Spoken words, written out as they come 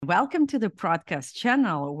welcome to the podcast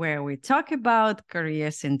channel where we talk about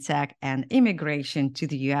careers in tech and immigration to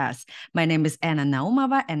the US. My name is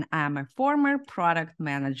Naumova, and I'm a former product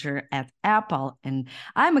manager at Apple, and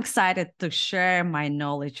I'm excited to share my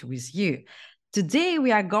knowledge with you. Today,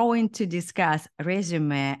 we are going to discuss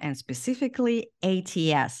resume and specifically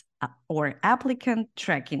ATS, or Applicant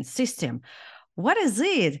Tracking System. What is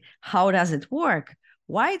it? How does it work?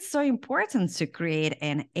 Why it's so important to create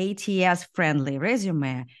an ATS-friendly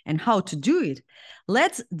resume and how to do it?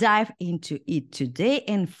 Let's dive into it today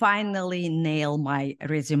and finally nail my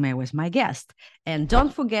resume with my guest. And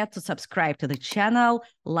don't forget to subscribe to the channel,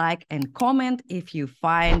 like and comment if you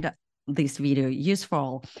find this video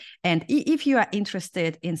useful. And if you are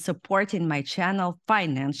interested in supporting my channel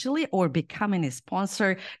financially or becoming a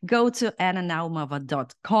sponsor, go to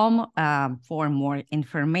naumova.com for more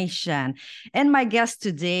information. And my guest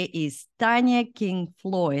today is Tanya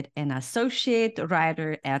Floyd, an associate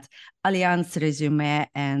writer at Allianz Resume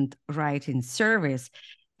and Writing Service,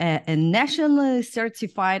 a nationally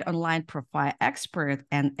certified online profile expert,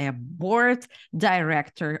 and a board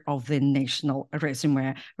director of the National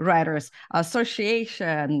Resume Writers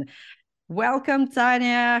Association. Welcome,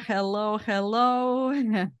 Tanya. Hello, hello.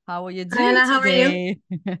 How are you doing Anna, how are today?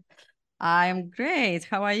 you? I'm great.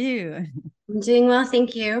 How are you? I'm doing well,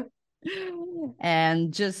 thank you.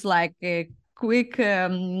 And just like a quick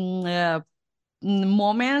moment,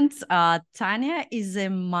 Tanya is a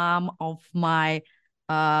mom of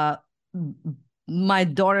uh, my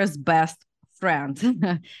daughter's best friend,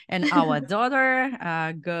 and our daughters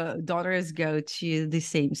go to the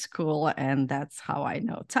same school, and that's how I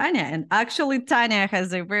know Tanya. And actually, Tanya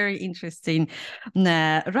has a very interesting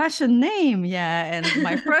Russian name, yeah. And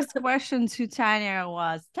my first question to Tanya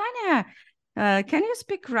was, Tanya, can you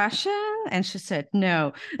speak Russian? And she said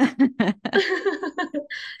no.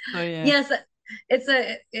 So yeah. Yes,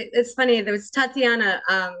 it's funny. There was Tatiana,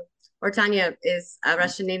 or Tanya is a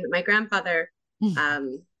Russian name that my grandfather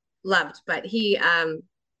um loved, but he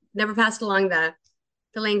never passed along the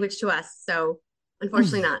language to us. So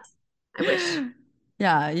unfortunately not. I wish.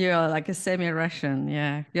 Yeah, you're like a semi-Russian.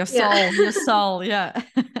 Yeah, Yeah. your soul. Yeah.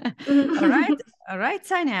 All right,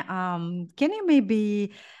 Tanya. Can you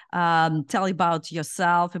maybe tell about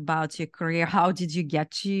yourself, about your career? How did you get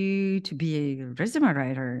to be a resume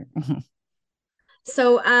writer?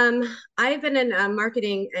 So I've been in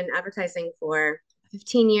marketing and advertising for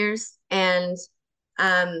 15 years, and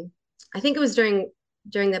I think it was during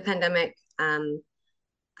the pandemic.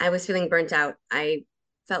 I was feeling burnt out. I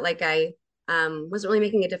felt like I wasn't really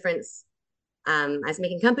making a difference. I was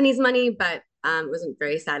making companies money, but it wasn't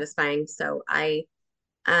very satisfying. So I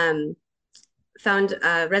um, found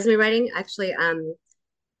resume writing. Actually,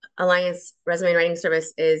 Alliance Resume and Writing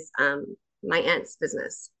Service is my aunt's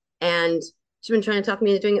business, and she's been trying to talk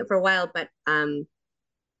me into doing it for a while. But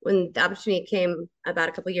when the opportunity came about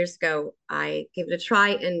a couple of years ago, I gave it a try,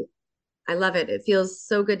 and I love it. It feels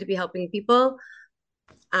so good to be helping people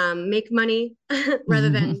make money rather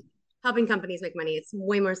than helping companies make money. It's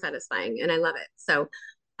way more satisfying, and I love it. So,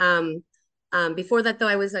 um, before that, though,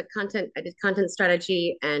 I did content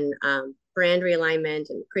strategy and brand realignment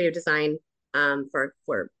and creative design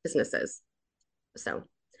for businesses. So,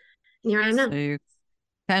 and here I am So now. you're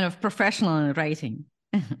kind of professional in writing.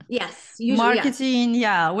 Yes, usually yes. Marketing,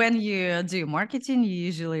 yeah. When you do marketing, you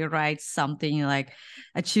usually write something like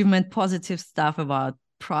achievement, positive stuff about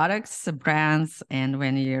products, brands, and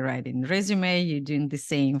when you're writing resume, you're doing the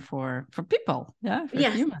same for people, yeah, for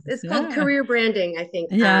Yes, humans, it's called yeah. career branding, I think.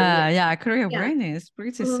 Yeah, Yes. yeah, career Yeah. branding is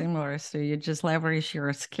pretty Mhm. similar. So you just leverage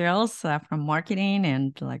your skills from marketing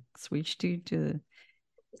and like switch to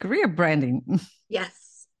career branding. Yes.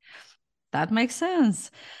 That makes sense.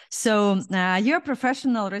 So you're a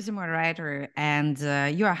professional resume writer, and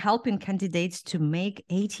you are helping candidates to make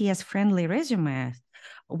ATS-friendly resumes.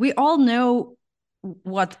 We all know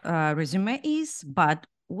what resume is, but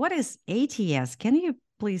what is ATS? Can you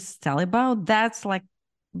please tell about that? Like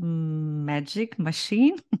magic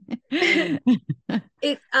machine? Yeah,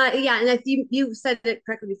 and if you said it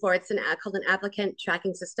correctly before, it's called an applicant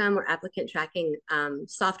tracking system or applicant tracking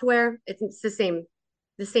software. It's the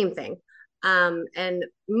same thing. And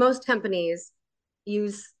most companies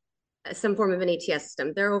use some form of an ATS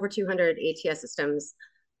system. There are over 200 ATS systems,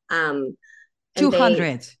 um, and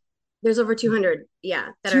 $200. there's over 200, yeah,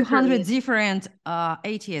 that are currently 200 used. different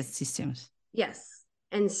ATS systems. Yes,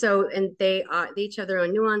 and they each have their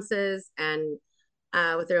own nuances and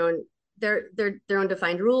with their own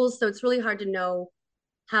defined rules. So it's really hard to know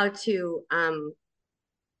how to um,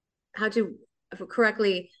 how to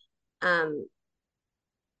correctly um,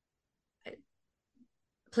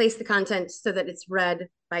 place the content so that it's read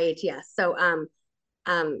by ATS. So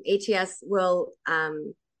ATS will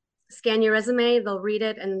scan your resume, they'll read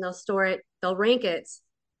it, and they'll store it, they'll rank it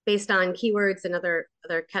based on keywords and other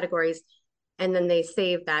categories, and then they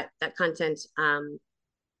save that content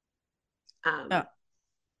Yeah.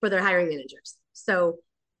 for their hiring managers. So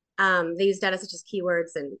they use data such as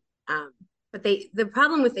keywords, and but the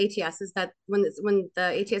problem with ATS is that when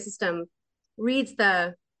the ATS system reads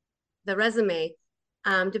the resume,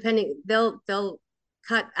 depending, they'll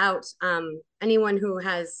cut out anyone who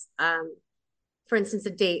has for instance,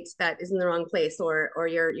 a date that is in the wrong place, or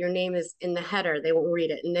your name is in the header. They won't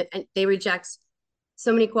read it, and they reject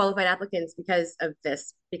so many qualified applicants because of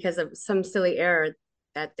this, because of some silly error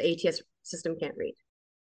that the ATS system can't read.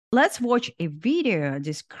 Let's watch a video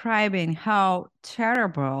describing how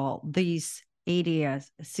terrible these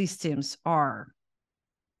ATS systems are.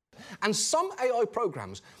 And some AI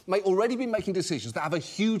programs may already be making decisions that have a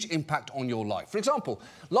huge impact on your life. For example,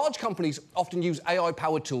 large companies often use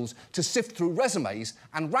AI-powered tools to sift through resumes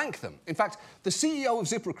and rank them. In fact, the CEO of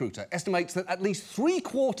ZipRecruiter estimates that at least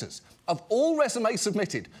 3/4 of all resumes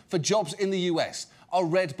submitted for jobs in the US are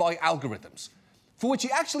read by algorithms, for which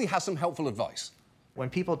he actually has some helpful advice. When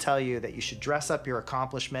people tell you that you should dress up your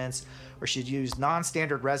accomplishments or should use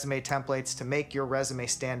non-standard resume templates to make your resume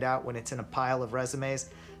stand out when it's in a pile of resumes,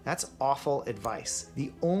 that's awful advice.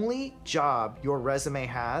 The only job your resume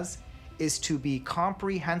has is to be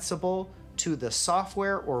comprehensible to the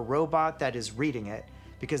software or robot that is reading it,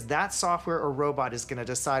 because that software or robot is going to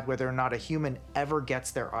decide whether or not a human ever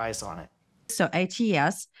gets their eyes on it. So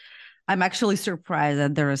ATS, I'm actually surprised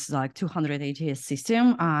that there is like 200 ATS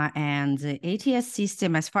system, and the ATS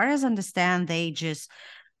system, as far as I understand, they just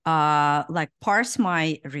like parse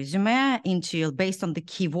my resume into based on the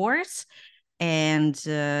keywords and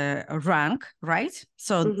rank, right?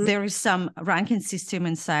 So there is some ranking system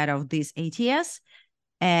inside of this ATS,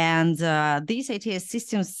 and these ATS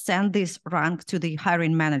systems send this rank to the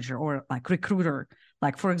hiring manager or like recruiter.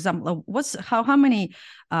 Like, for example, what's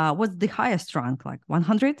the highest rank? Like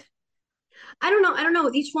 100? I don't know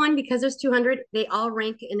with each one, because there's 200. They all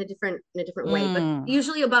rank in a different way, but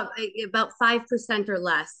usually about 5% or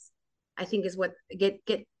less, I think, is what get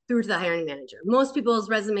through to the hiring manager. Most people's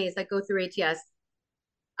resumes that go through ATS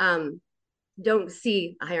don't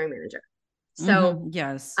see a hiring manager. So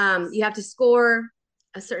yes, you have to score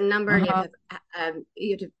a certain number, and you have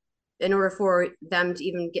to in order for them to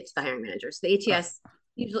even get to the hiring manager. So the ATS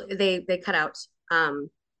usually they cut out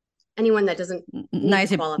anyone that doesn't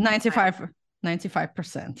 95%.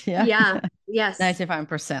 Yeah. Yes.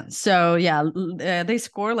 95%. So yeah, they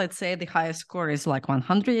score, let's say the highest score is like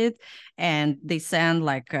 100, and they send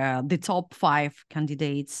like the top 5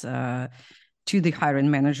 candidates to the hiring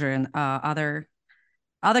manager, and other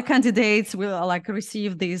candidates will like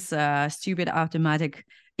receive these stupid automatic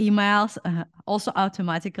emails, also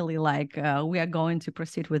automatically like we are going to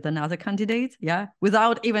proceed with another candidate,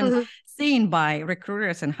 without even seen by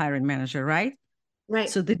recruiters and hiring manager, right? Right.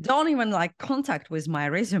 So they don't even like contact with my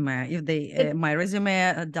resume if they my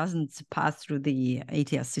resume doesn't pass through the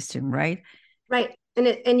ATS system, right? Right,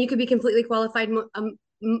 and you could be completely qualified.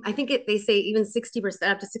 I think they say even 60%,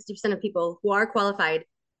 up to 60% of people who are qualified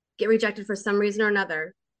get rejected for some reason or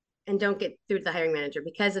another, and don't get through to the hiring manager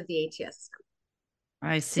because of the ATS system.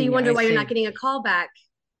 I see. So you wonder why you're not getting a call back.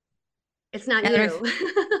 It's not you.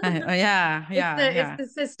 It's the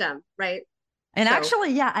system, right? And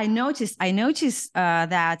actually, I noticed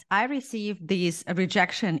that I received these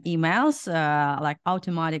rejection emails, like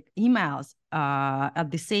automatic emails, at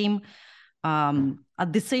the same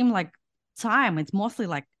like time. It's mostly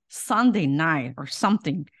like Sunday night or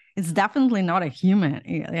something. It's definitely not a human,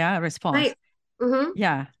 response.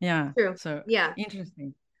 Right. Yeah. True. So yeah,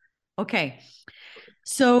 interesting. Okay.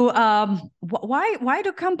 So why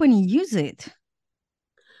do companies use it?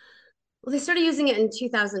 Well, they started using it in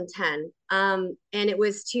 2010, and it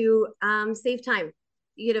was to save time.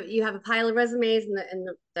 You have a pile of resumes, and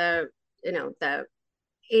the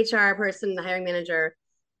HR person, the hiring manager,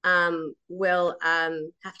 will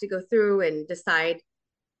have to go through and decide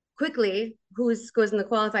quickly who goes in the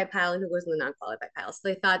qualified pile and who goes in the non-qualified pile. So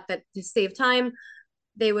they thought that to save time,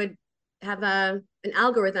 they would have an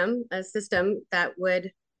algorithm, a system that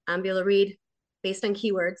would be able to read based on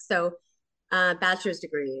keywords. So bachelor's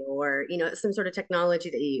degree, or some sort of technology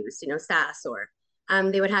that you use, SaaS, or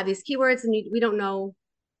they would have these keywords, and we don't know.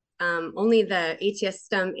 Only the ATS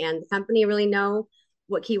system and the company really know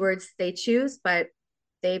what keywords they choose, but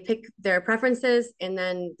they pick their preferences, and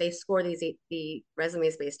then they score the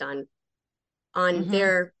resumes based on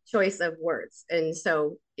their choice of words. And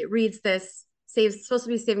so it reads this, supposed to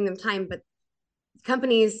be saving them time, but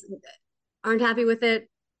companies aren't happy with it.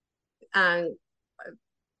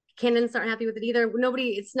 Candidates aren't happy with it either. Nobody,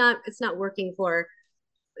 it's not working for,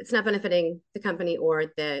 it's not benefiting the company or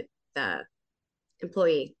the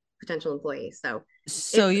potential employee.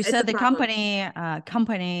 So you said the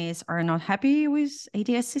companies are not happy with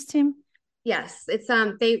ATS system? Yes, it's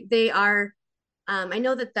they are. I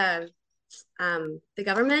know that the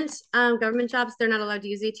government jobs, they're not allowed to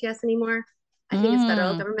use ATS anymore. I think it's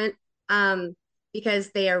federal government,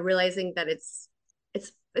 because they are realizing that it's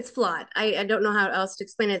flawed. I don't know how else to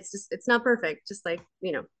explain it. It's not perfect. Just like,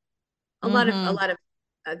 a lot of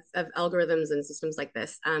algorithms and systems like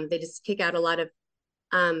this. They just kick out a lot of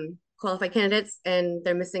qualified candidates, and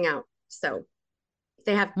they're missing out. So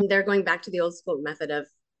they're going back to the old school method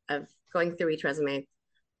of going through each resume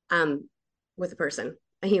with a person,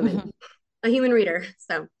 a human, a human reader.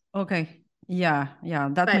 So okay, yeah,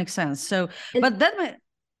 that makes sense. So,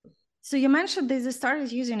 so you mentioned they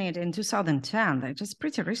started using it in 2010. Like just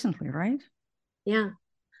pretty recently, right? Yeah,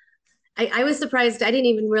 I was surprised. I didn't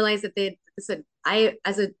even realize that they said. I,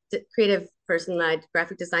 as a creative person,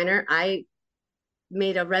 graphic designer, I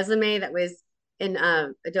made a resume that was in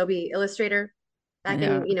Adobe Illustrator back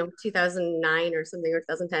in 2009 or something, or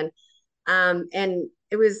 2010. And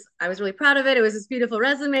I was really proud of it. It was this beautiful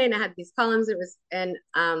resume, and I had these columns. And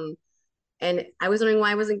I was wondering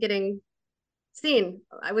why I wasn't getting seen.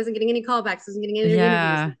 I wasn't getting any callbacks. I wasn't getting any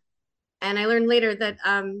interviews. And I learned later that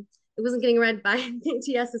it wasn't getting read by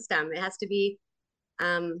the ATS system. It has to be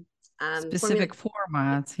specific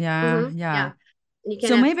format. Yeah. And you can't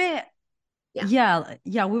so maybe. Yeah,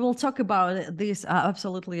 we will talk about this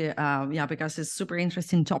absolutely. Because it's super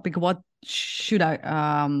interesting topic. What should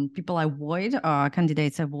people avoid,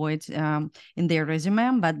 candidates avoid in their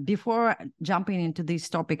resume? But before jumping into this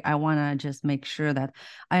topic, I want to just make sure that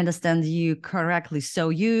I understand you correctly. So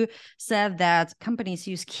you said that companies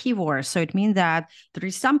use keywords. So it means that there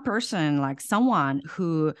is some person, like someone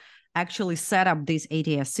who actually set up this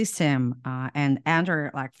ATS system and enter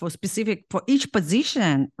like for each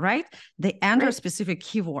position, right? They enter specific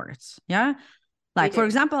keywords. Yeah. Like for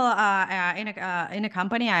example, in a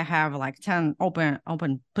company, I have like 10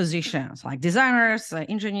 open positions, like designers,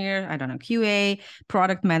 engineer, I don't know, QA,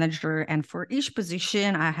 product manager. And for each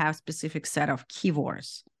position, I have specific set of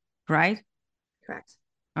keywords, right? Correct.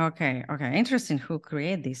 Okay. Interesting. Who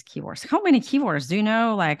create these keywords? How many keywords do you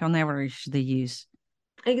know, like on average, they use?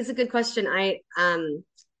 I think it's a good question.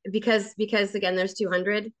 Because again, there's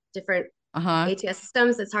 200 different ATS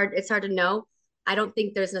systems. It's hard to know. I don't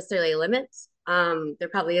think there's necessarily a limit. There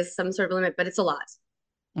probably is some sort of limit, but it's a lot.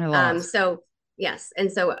 So yes,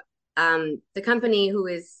 and so the company who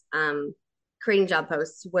is creating job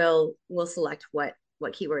posts will select what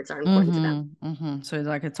keywords are important to them. So it's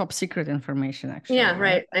like a top secret information, actually. Yeah,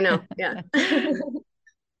 right. I know. Yeah.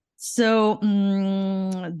 So,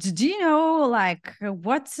 do you know, like,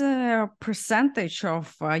 what percentage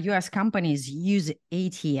of U.S. companies use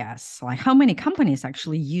ATS? Like, how many companies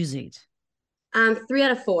actually use it? 3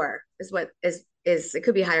 out of 4 is what is. It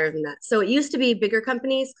could be higher than that. So it used to be bigger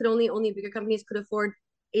companies only bigger companies could afford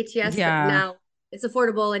ATS, but now it's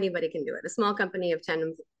affordable. Anybody can do it. A small company of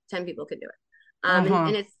 10 people could do it.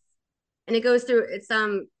 And it goes through. It's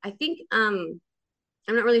I think I'm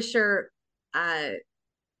not really sure. I'm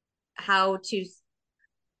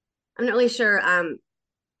not really sure.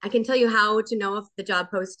 I can tell you how to know if the job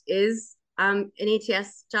post is an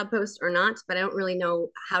ATS job post or not, but I don't really know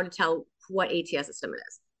how to tell what ATS system it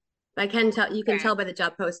is. But I can tell, you can tell by the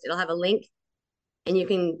job post, it'll have a link, and you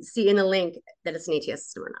can see in the link that it's an ATS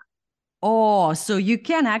system or not. Oh, so you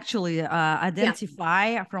can actually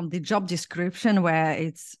identify from the job description where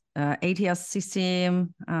it's ATS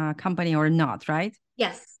system company or not, right?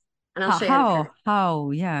 Yes. And I'll show you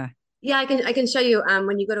how, yeah. Yeah, I can show you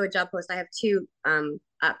when you go to a job post. I have 2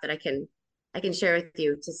 up that I can share with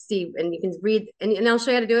you to see, and you can read, and I'll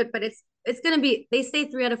show you how to do it. But it's going to be, they say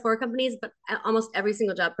 3 out of 4 companies, but almost every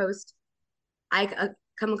single job post I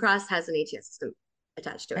come across has an ATS system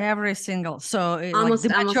attached to it. Every single, so almost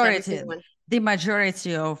the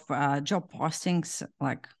majority of job postings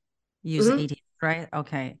like use ATS, right?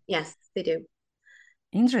 Okay. Yes, they do.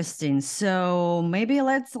 Interesting. So maybe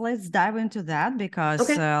let's dive into that, because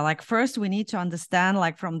like first we need to understand,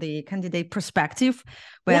 like from the candidate perspective,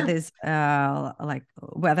 where this like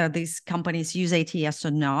whether these companies use ATS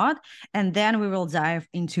or not, and then we will dive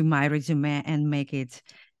into my resume and make it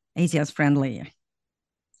ATS friendly.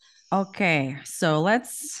 Okay, so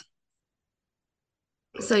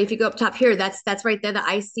if you go up top here, that's right there, the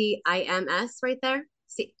ICIMS right there.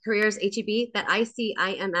 See, careers HEB, that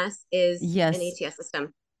ICIMS is an ATS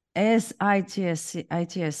system. as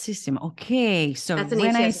ITS system. Okay, so That's an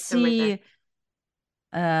when I ATS system right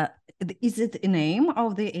see, is it the name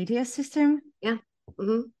of the ATS system? there.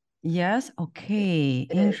 Yeah. Yes. Okay.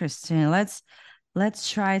 It is. Interesting. Let's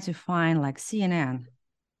try to find like CNN.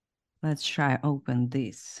 Let's try open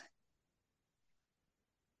this.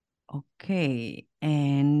 Okay,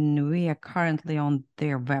 and we are currently on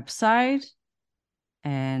their website.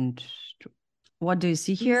 And what do you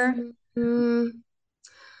see here?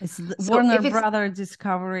 It's the So Warner if it's Brother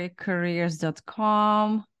Discovery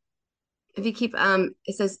Careers.com. if you keep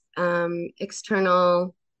it says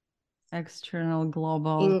external External in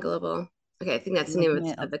global. Okay, I think that's the Let name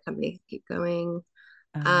me of the company. Keep going.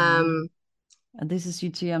 This is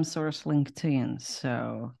UTM source LinkedIn,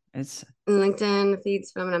 so it's LinkedIn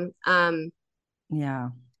feeds from yeah,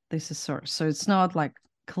 this is source. So it's not like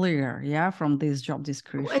clear, yeah, from this job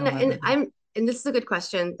description. and this is a good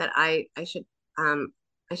question that I should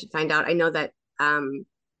find out. I know that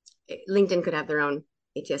LinkedIn could have their own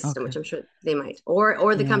ATS system, Okay. which I'm sure they might,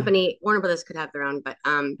 or the Yeah. company Warner Brothers could have their own, but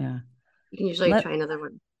Yeah. you can usually try another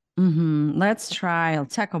one. Let's try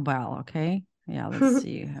Taco Bell, okay? Yeah, let's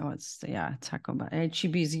see what's Taco Bell.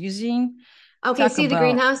 HEB is using Okay, Taco see the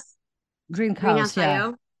Bell. greenhouse yeah.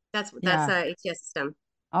 IO. That's Yeah. a ATS system.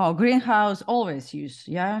 Oh, greenhouse always use,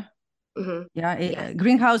 yeah. Yeah, Yes.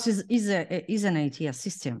 greenhouse is an ATS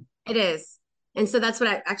system. It is. And so that's what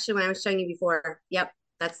when I was showing you before. Yep,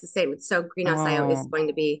 that's the same. So greenhouse IO is going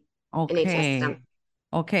to be an ATS system.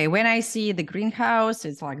 Okay, when I see the greenhouse,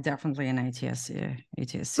 it's like definitely an ATS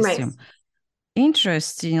system. Right.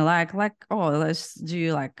 Interesting. Like oh, let's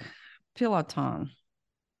do like Peloton.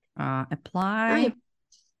 Apply.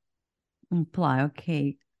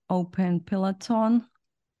 Okay. Open Peloton.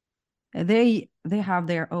 They have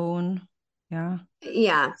their own. Yeah.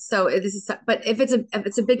 Yeah. So this is, but if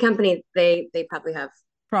it's a big company, they probably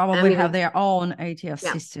have their own ATS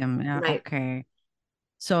system. Yeah. Right. Okay.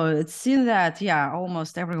 So it's seen that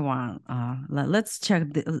almost everyone. Let's check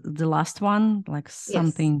the last one, like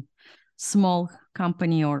something small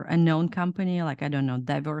company or unknown company, like I don't know,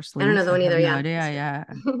 diverse links. I don't know the one either. No idea. Yeah.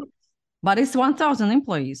 But it's 1,000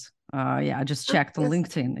 employees. I just checked on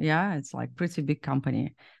LinkedIn. Yeah, it's like pretty big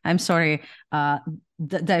company. I'm sorry,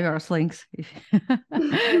 diverse links.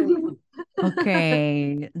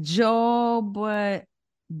 Okay, jobdiva.com.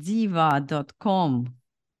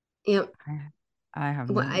 Yep. I have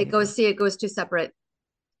no idea. It goes to separate.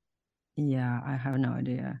 Yeah, I have no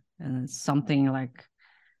idea. And it's something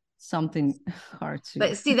hard to.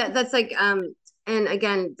 But see that's like and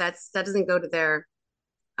again that doesn't go to their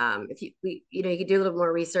if you you could do a little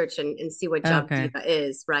more research and see what Job Diva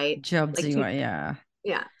is, right? Job Diva,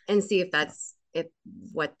 yeah, and see if that's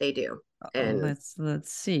what they do. And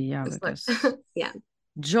let's see, yeah, because yeah,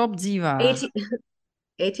 Job Diva,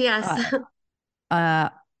 ATS.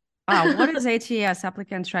 What is ATS?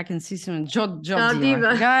 Applicant tracking system. Job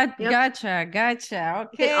Diva. Gotcha. Okay.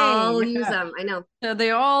 They all use them. I know. So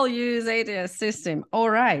they all use ATS system. All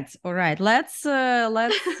right.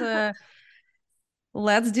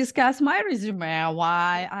 Let's discuss my resume.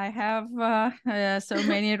 Why I have so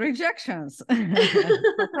many rejections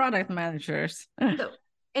for product managers. So,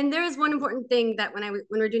 and there is one important thing that when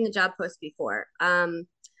we're doing the job post before, when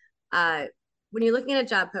you're looking at a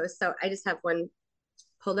job post, so I just have one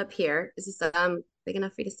pulled up here. Is this big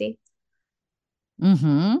enough for you to see?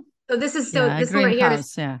 Mm-hmm. So this is this one right here.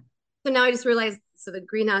 So now I just realized, so the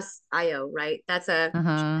greenhouse IO, right? That's a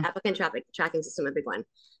applicant tracking system, a big one.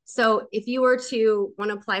 So if you were to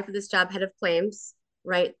want to apply for this job, head of claims,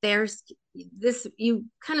 right? There's this, you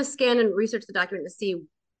kind of scan and research the document to see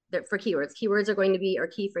that for keywords. Keywords are going to be, or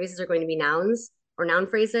key phrases are going to be nouns or noun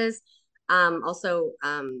phrases. Also,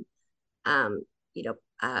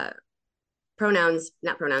 pronouns,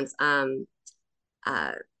 not pronouns.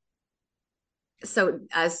 So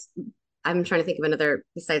as I'm trying to think of another,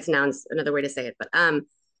 besides nouns, another way to say it, but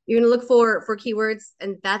you're going to look for keywords,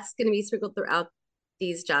 and that's going to be sprinkled throughout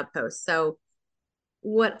these job posts. So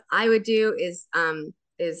what I would do is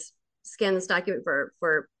scan this document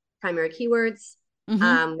for primary keywords,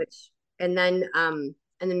 and then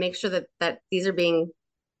make sure that these are being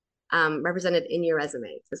represented in your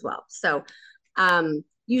resume as well. So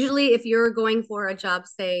usually if you're going for a job,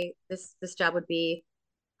 say this job would be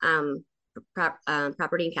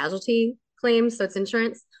property and casualty claims, so it's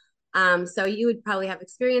insurance. So you would probably have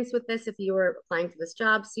experience with this if you were applying for this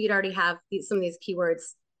job. So you'd already have some of these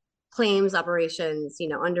keywords: claims, operations,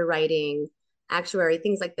 underwriting, actuary,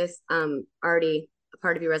 things like this, already a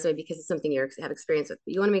part of your resume because it's something you have experience with.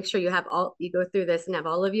 But you want to make sure you go through this and have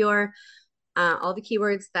all of your all the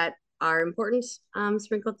keywords that are important,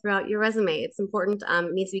 sprinkled throughout your resume. It's important.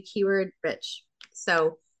 It needs to be keyword rich.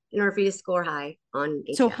 So in order for you to score high on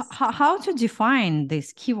ATS. So how to define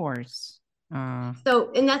these keywords?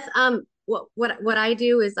 So, and that's what I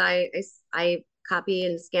do is I copy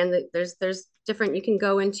and scan there's different, you can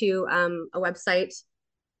go into a website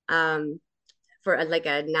for like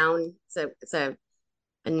a noun. It's a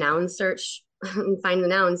noun search and find the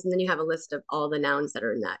nouns, and then you have a list of all the nouns that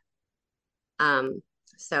are in that.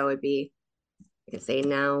 So it'd be, I could say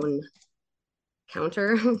noun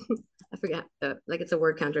counter. I forget like it's a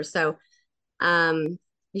word counter. So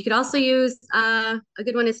you could also use a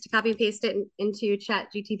good one is to copy and paste it into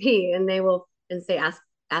ChatGPT, and they will say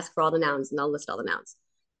ask for all the nouns, and they'll list all the nouns.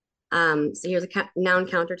 So here's a noun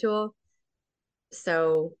counter tool.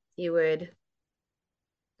 So you would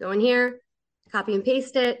go in here, copy and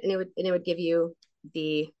paste it, and it would give you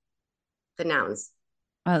the nouns,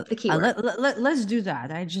 the keyword. Let's do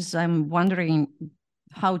that. I'm wondering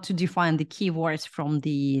how to define the keywords from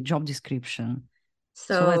the job description.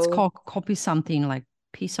 So let's copy something like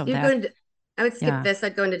piece of that. I would skip this.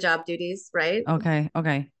 I'd go into job duties, right? Okay.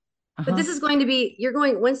 But this is going to be,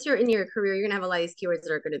 once you're in your career, you're going to have a lot of these keywords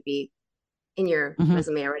that are going to be in your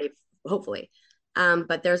resume already, hopefully.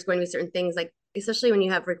 But there's going to be certain things like, especially when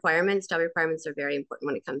you have requirements, job requirements are very important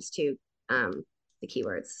when it comes to the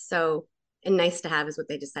keywords. So, and nice to have is what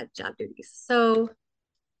they just said, job duties. So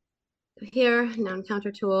here, noun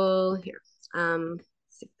counter tool here.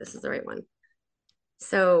 See if this is the right one.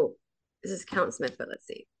 So this is Count Smith, but let's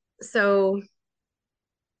see. So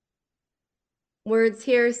words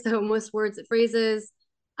here. So most words and phrases.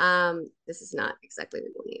 This is not exactly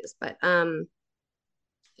what we'll use, but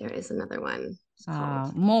there is another one.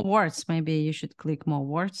 More words. Maybe you should click more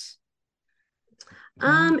words.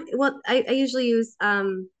 Well, I usually use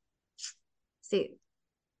see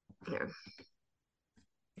here.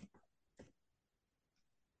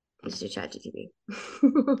 Let's do ChatGPT.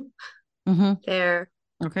 There.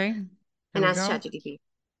 Okay. And ask ChatGPT.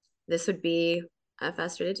 This would be a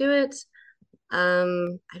faster to do it. I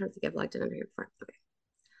don't think I've logged in under here before. Okay.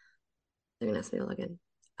 They're gonna ask me to log in.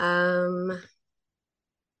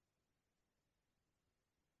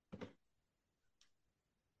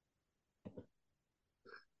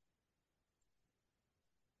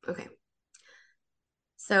 Okay.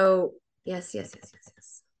 So yes. Okay.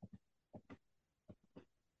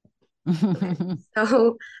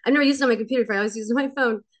 So I've never used it on my computer before. I was using my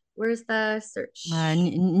phone. Where's the search?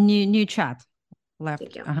 New chat. Left.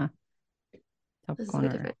 Thank you. Top this corner.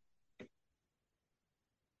 Is different.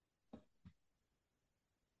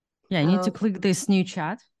 Yeah, you need to click this new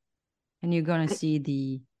chat, and you're gonna see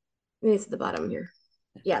the. Maybe it's at the bottom here.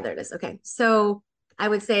 Yeah, there it is. Okay, so I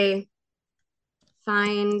would say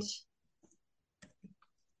find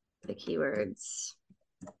the keywords.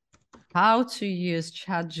 How to use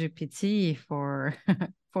ChatGPT for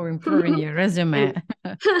improving your resume.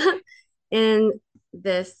 And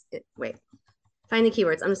this, wait, find the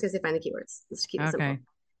keywords. I'm just gonna say find the keywords. Let's keep it simple.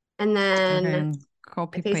 And then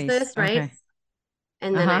copy paste this, right? Okay.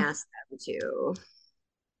 And then I ask them to.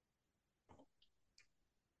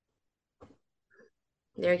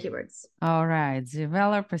 Their keywords. All right.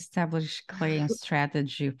 Develop, establish claim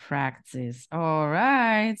strategy practice. All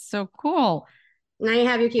right. So cool. Now you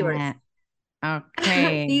have your keywords.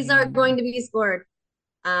 Okay. These are going to be scored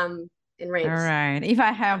in rates. All right. If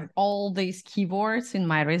I have all these keywords in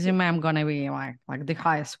my resume, I'm gonna be like the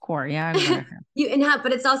highest score. Yeah.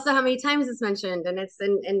 But it's also how many times it's mentioned, and it's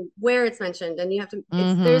and where it's mentioned, and you have to.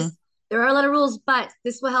 There are a lot of rules, but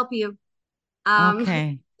this will help you.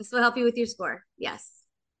 Okay. This will help you with your score. Yes.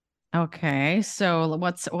 Okay. So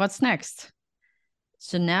what's next?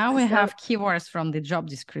 So now we have keywords from the job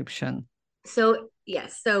description. So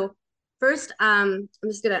yes. So first, I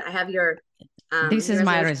have your. This is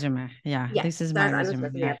my resume. Yeah. This is my resume.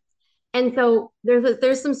 Yeah. And so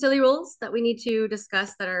there's some silly rules that we need to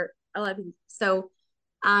discuss that are a lot of people. So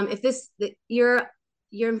if your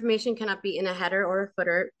information cannot be in a header or a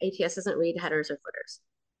footer, ATS doesn't read headers or footers.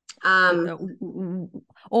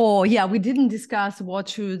 Oh yeah, we didn't discuss what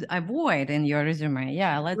should avoid in your resume.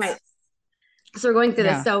 Yeah, let's. Right. So we're going through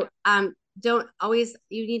this. So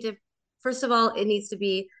you need to, first of all, it needs to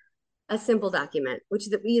be a simple document, which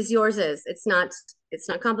yours is. It's not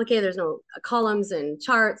complicated. There's no columns and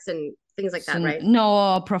charts and things like that, right?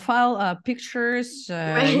 No profile pictures.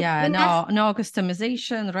 Right? Yeah, no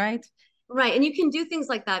customization, right? Right, and you can do things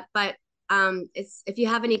like that, but it's if you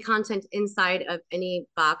have any content inside of any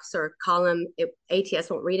box or column, ATS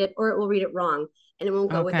won't read it, or it will read it wrong, and it won't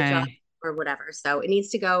go with the job or whatever. So it needs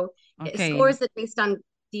to go. It scores it based on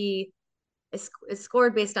it's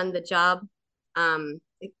scored based on the job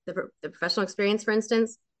the professional experience, for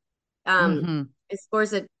instance, it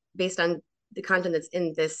scores it based on the content that's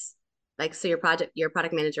in this, like, so your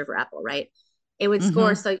product manager for Apple, right? It would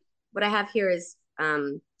score. So what I have here is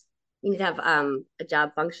you need to have a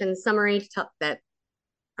job function summary to tell that,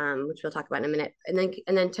 which we'll talk about in a minute, and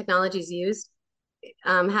then technologies used,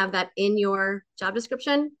 have that in your job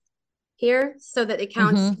description here, so that it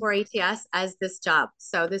counts for ATS as this job.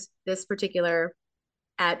 So this particular,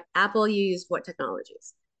 at Apple, you use what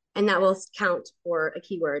technologies, and that will count for a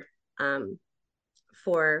keyword and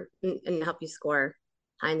help you score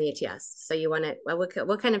high in the ATS. So you want it. Well,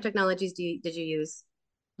 what kind of technologies did you use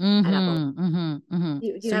at Apple? Do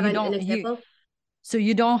you have an example? So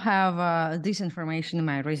you don't have this information in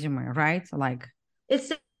my resume, right? Like, it's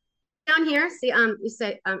down here. See, you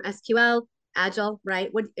say SQL, Agile, right?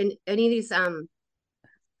 What in any of these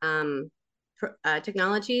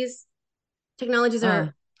technologies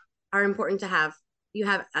are important to have. You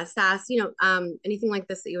have a SaaS, anything like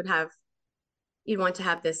this that you'd want to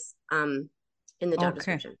have this in the job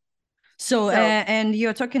description. So and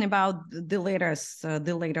you're talking about the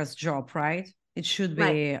latest job, right? It should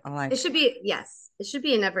be like, it should be, yes, it should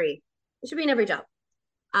be in every job.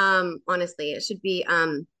 Honestly, it should be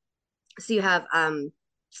so you have and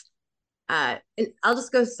I'll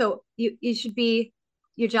just go, so you should be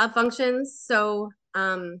your job functions. So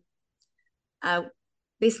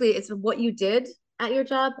basically it's what you did at your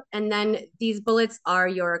job, and then these bullets are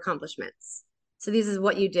your accomplishments. So this is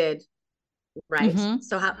what you did, right?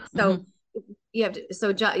 So you have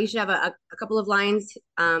to, you should have a couple of lines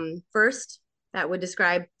first that would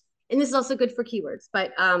describe, and this is also good for keywords,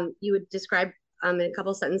 but you would describe in a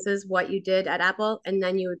couple of sentences what you did at Apple, and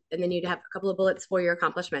then you'd have a couple of bullets for your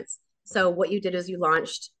accomplishments. So what you did is you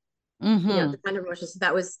launched the kind of promotion. So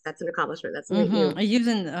that's an accomplishment. That's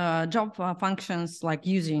using job functions, like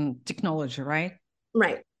using technology, right?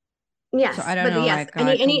 Right. Yes. So I don't know. Yes.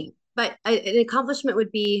 But an accomplishment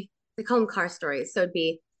would be, they call them car stories. So it'd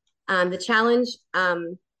be the challenge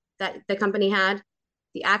that the company had,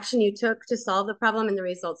 the action you took to solve the problem, and the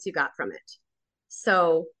results you got from it.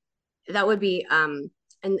 So that would be, and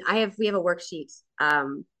we have a worksheet.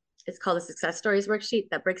 It's called a success stories worksheet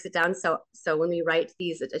that breaks it down. So when we write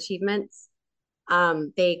these achievements,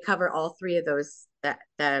 they cover all three of those: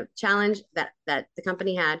 the challenge that the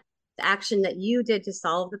company had, the action that you did to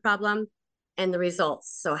solve the problem, and the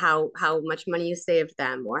results. So how much money you saved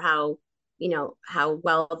them, or how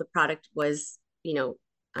well the product was, how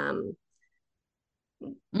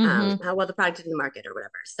well the product did in the market or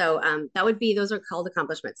whatever. So those are called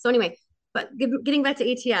accomplishments. So anyway, but getting back to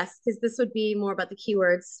ATS, because this would be more about the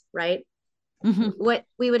keywords, right? What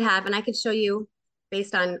we would have, and I could show you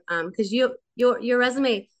based on, because your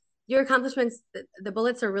resume, your accomplishments, the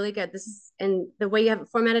bullets are really good. This is, and the way you have it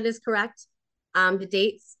formatted is correct. The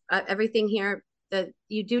dates, everything here, that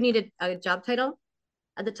you do need a job title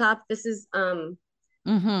at the top. This is it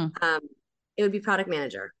would be product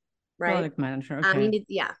manager, right? Product manager. Okay.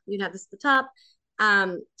 You'd have this at the top,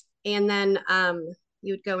 and then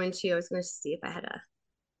you would go into, I was going to see if I had an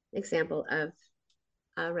example of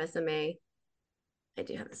a resume. I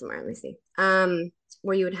do have this somewhere. Let me see.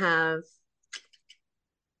 Where you would have,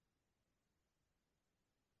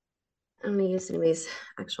 I'm going to use somebody's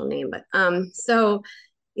actual name, but so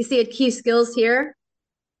you see a key skills here,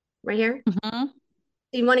 right here.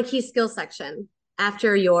 You want a key skills section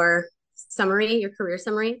after your summary, your career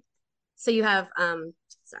summary. So you have, I'm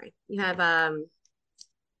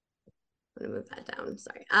going to move that down.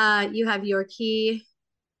 Sorry. You have your key,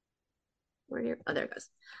 there it goes.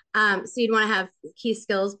 So you'd want to have key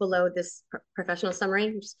skills below this professional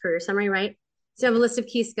summary, which is career summary, right? So you have a list of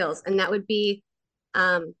key skills, and that would be,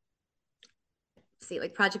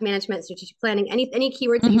 like project management, strategic planning, any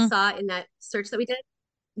keywords that you saw in that search that we did.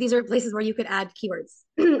 These are places where you could add keywords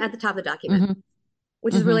at the top of the document,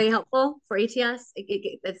 which is really helpful for ATS.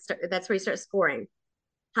 That's where you start scoring.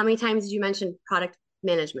 How many times did you mention product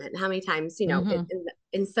management? How many times,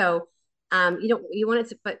 and so you want it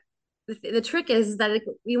to, but the trick is that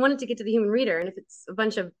you want it to get to the human reader. And if it's a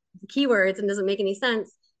bunch of keywords and doesn't make any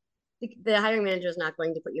sense, the hiring manager is not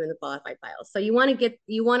going to put you in the qualified file. So you want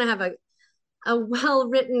to have a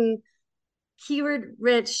well-written,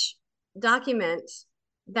 keyword-rich document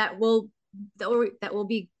that will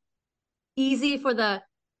be easy for the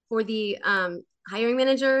hiring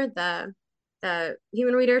manager, the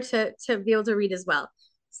human reader to be able to read as well.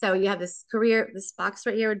 So you have this box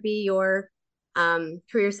right here would be your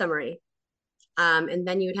career summary. And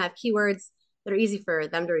then you would have keywords that are easy for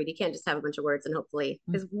them to read. You can't just have a bunch of words and hopefully,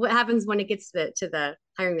 because what happens when it gets to the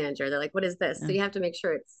hiring manager, they're like, what is this? So you have to make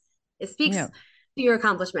sure it speaks to your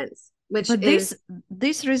accomplishments. which But is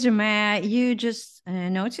this resume, you just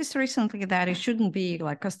noticed recently that it shouldn't be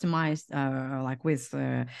like customized, like with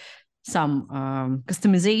some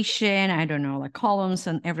customization. I don't know, like columns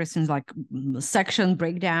and everything, like section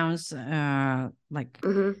breakdowns. Like,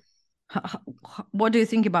 what do you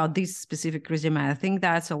think about this specific resume? I think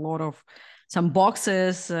that's a lot of some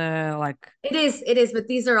boxes. Like it is, but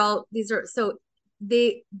these are so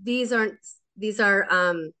these are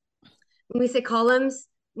when we say columns,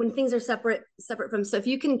 when things are separate from, so if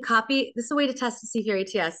you can copy, this is a way to test to see if your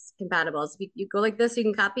ATS compatible. So you go like this, you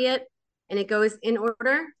can copy it and it goes in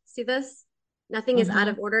order. See this? Nothing is out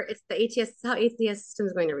of order. It's the ATS, it's how ATS system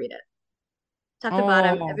is going to read it. Top to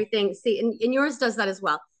bottom, everything. See, and yours does that as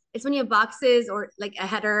well. It's when you have boxes or like a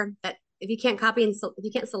header that if you can't copy and if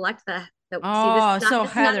you can't select the see, this is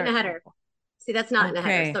not in a header. See, that's not in a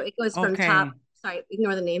header. So it goes from top. Sorry,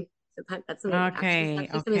 ignore the name. That's something actually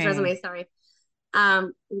somebody's resume. Sorry.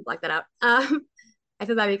 Block that out. I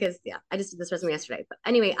feel bad because I just did this resume yesterday. But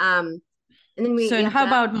anyway, and then So how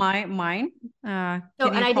about mine? And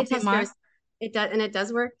I did test yours. It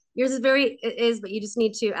does work. Yours is but you just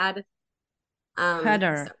need to add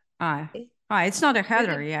header. It's not a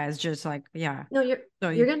header. Yeah, it's just like No, you're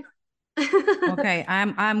good. Okay,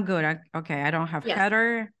 I'm good. I don't have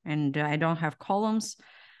header and I don't have columns.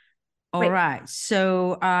 All right.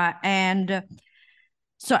 So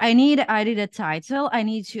so I need a title. I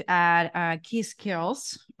need to add key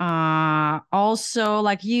skills. Also,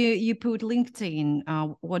 like you put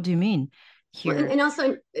LinkedIn. What do you mean here? Well, and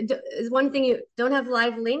also is one thing, you don't have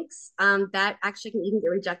live links. That actually can even get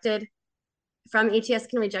rejected. From ATS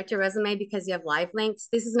can reject your resume because you have live links.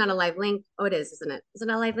 This is not a live link. Oh, it is, isn't it? Is it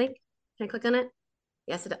not a live link? Can I click on it?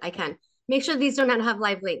 Yes, I can. Make sure these don't have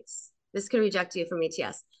live links. This could reject you from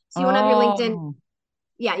ATS. So you want to have your LinkedIn.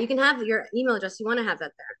 Yeah, you can have your email address. You want to have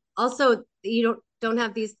that there. Also, you don't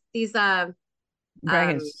have these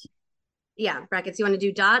brackets. Brackets. You want to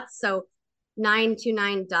do dots. So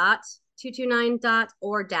 929 dot 229 dot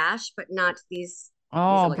or dash, but not these.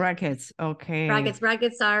 Brackets. Okay.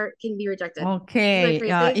 Brackets can be rejected. Okay.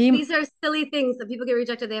 These are silly things that people get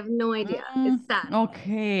rejected. They have no idea. It's sad.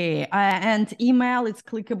 Okay. And email, it's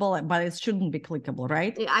clickable, but it shouldn't be clickable,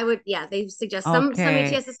 right? They suggest some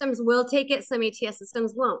ATS systems will take it, some ATS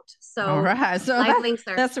systems won't. So all right. So live links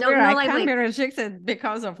are that's where I can be rejected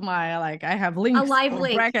because of my I have links. A live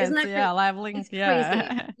link. Brackets. Isn't that crazy? Live links. It's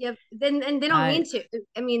crazy. Yeah. And they don't mean to.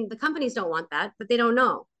 I mean, the companies don't want that, but they don't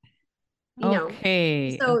know. You know.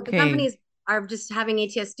 So the companies are just having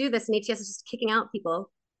ATS do this, and ATS is just kicking out people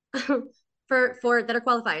for that are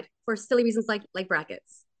qualified for silly reasons like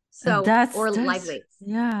brackets. So or live links.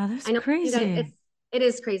 Yeah, that's crazy. You guys, it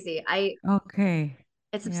is crazy.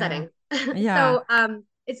 It's upsetting. Yeah. So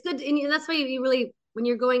it's good, and that's why you really when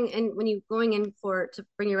you're going in to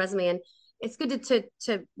bring your resume in, it's good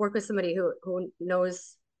to work with somebody who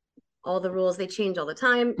knows all the rules. They change all the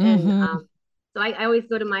time, and so I always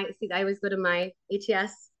go to my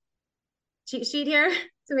ATS cheat sheet here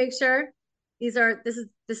to make sure this is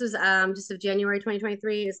just of January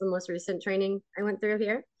 2023 is the most recent training I went through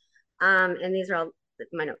here, and these are all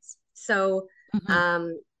my notes. So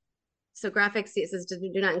so graphics, it says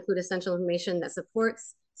do not include essential information that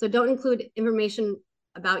supports. So don't include information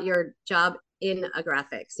about your job in a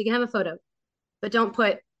graphic. So you can have a photo, but don't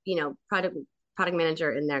put product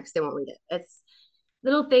manager in there because they won't read it. It's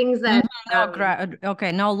little things that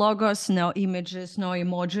no logos, no images, no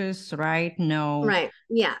emojis, right? No. Right.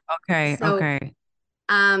 Yeah. Okay.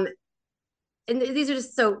 And these are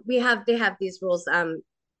just they have these rules.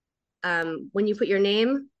 When you put your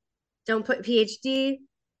name, don't put PhD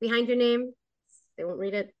behind your name. They won't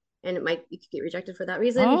read it, and you could get rejected for that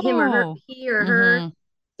reason. Him or her, he or her.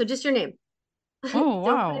 So just your name. Oh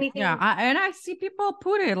wow! Yeah, and I see people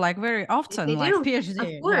put it like very often, they like do.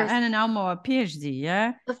 PhD, of course. and Naumova PhD,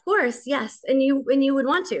 yeah. Of course, yes, and you would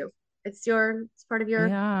want to. It's part of your.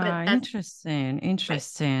 Yeah, interesting. Right.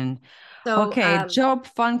 So okay, job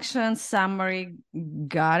function summary,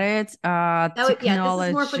 got it. Technology. Yeah, this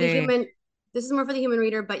is more for the human. This is more for the human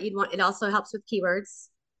reader, but it also helps with keywords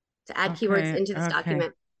to add keywords into this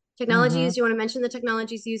document. Technologies, you want to mention the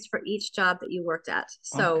technologies used for each job that you worked at.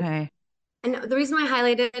 So. And the reason I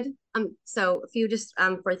highlighted, so a few just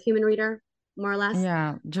for the human reader, more or less.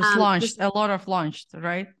 Yeah, just launched, a lot of launched,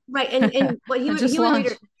 right? Right, and what human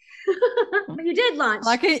reader, you did launch.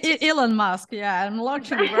 Like Elon Musk, yeah, I'm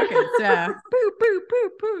launching rockets, yeah.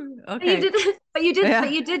 Poo. Okay. But you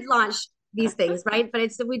did launch these things, right? But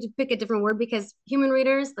we just pick a different word because human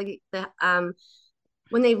readers, like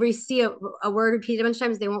when they see a word repeated a bunch of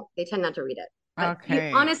times, they tend not to read it. But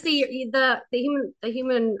honestly, the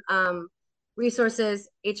human resources,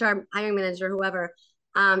 HR, hiring manager, whoever,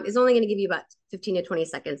 is only going to give you about 15 to 20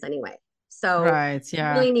 seconds anyway. So right, you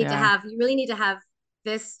yeah, really need to have,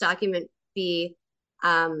 this document be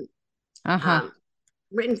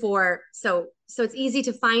written for, so it's easy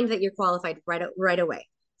to find that you're qualified right away.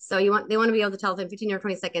 So they want to be able to tell within 15 or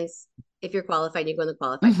 20 seconds if you're qualified, you go in the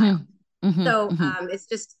qualified pile. So it's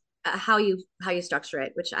just how you structure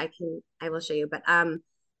it, which I will show you. But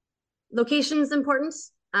location is important.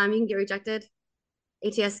 You can get rejected.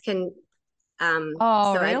 ATS can.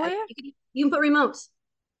 Oh, so really? you can put remote.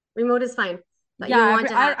 Remote is fine. But Yeah, you'll want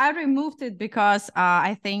to have... I removed it because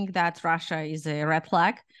I think that Russia is a red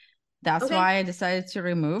flag. That's why I decided to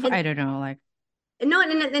remove. I don't know, like. No,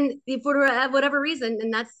 and for whatever reason,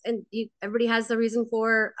 everybody has a reason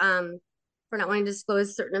for not wanting to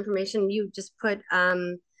disclose certain information. You just put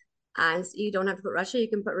and you don't have to put Russia. You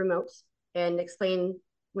can put remote and explain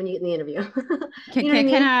when you get in the interview. You know what I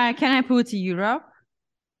mean? Can I put Europe?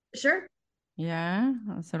 Sure. Yeah,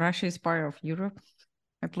 so Russia is part of Europe,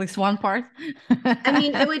 at least one part. I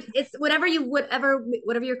mean, it's whatever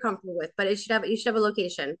you're comfortable with, but you should have a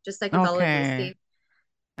location, just like with all of these.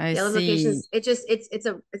 I the other see. locations,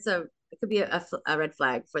 it could be a red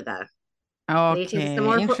flag for the ATS system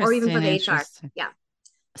or even for the HR. Yeah.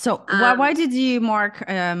 So why did you mark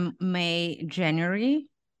May, January?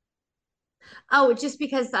 Oh, just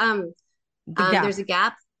because there's a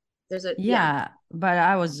gap. But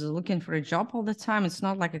I was looking for a job all the time. It's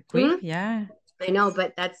not like a quick, I know,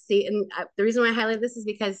 but the reason why I highlight this is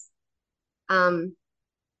because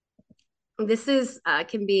this is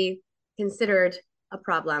can be considered a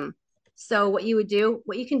problem. So what you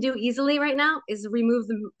can do easily right now is remove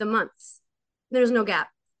the months. There's no gap.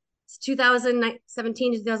 It's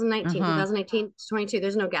 2017 to 2019, 2018 to 22.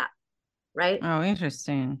 There's no gap, right? Oh,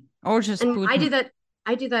 interesting. Or just I do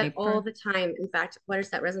that all the time. In fact, what is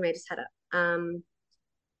that resume I just had up?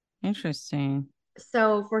 Interesting.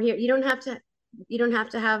 So for here, you don't have to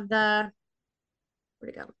have the,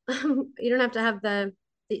 where'd it go? You don't have to have the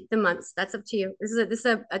months. That's up to you.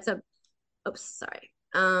 Oops, sorry.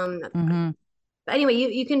 But anyway,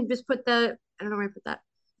 you can just put I don't know where I put that.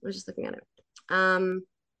 I was just looking at it. Oh,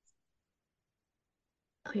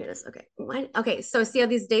 here it is. Okay. Okay. So see how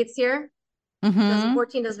these dates here?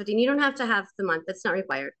 2014, 2015. You don't have to have the month. That's not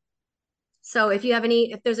required. So if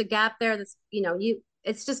there's a gap there, that's,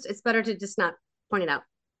 it's better to just not point it out.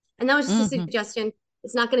 And that was just a suggestion.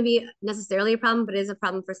 It's not going to be necessarily a problem, but it is a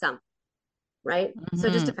problem for some, right? So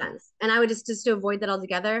it just depends. And I would just to avoid that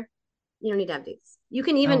altogether, you don't need to have dates. You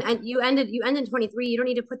can even, and you end in 23. You don't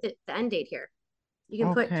need to put the end date here. You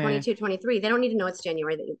can put 22, 23. They don't need to know it's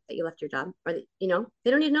January that you left your job, or they don't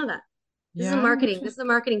need to know that. This is a marketing. This is a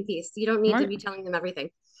marketing piece. You don't need to be telling them everything.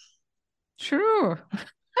 True.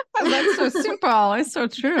 That's so simple. It's so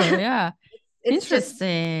true. Yeah.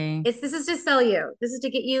 Interesting. This is to sell you. This is to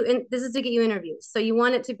get you in. This is to get you interviews. So you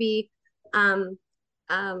want it to be,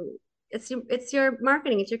 it's your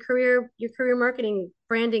marketing. It's your career marketing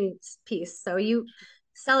branding piece. So you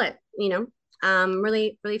sell it.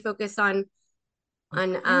 Really focus on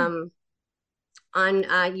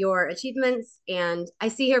your achievements. And I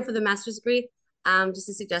see here for the master's degree, just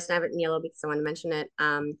a suggestion, I have it in yellow because I want to mention it.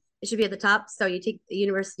 It should be at the top. So you take the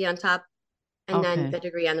university on top and then the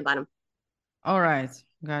degree on the bottom. All right.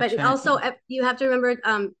 Gotcha. But also you have to remember,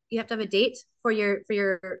 you have to have a date for your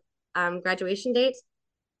graduation date,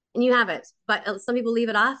 and you have it. But some people leave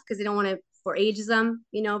it off because they don't want to, for ageism,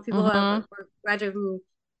 people are graduating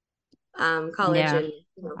from college in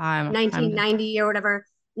 1990 or whatever.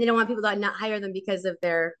 They don't want people to not hire them because of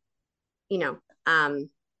their, but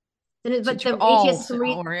the ATS system,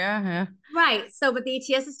 right? So, but the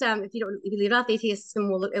ATS system, if you leave it off, the ATS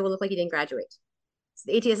system will look like you didn't graduate.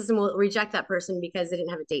 So the ATS system will reject that person because they didn't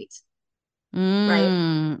have a date,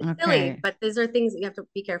 right? It's silly, but these are things that you have to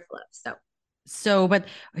be careful of. So, but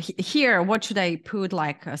here, what should I put?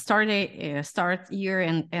 Like start year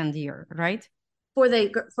and end year, right? For the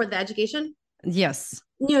education. Yes.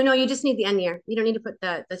 No, you just need the end year. You don't need to put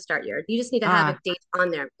the start year. You just need to have a date on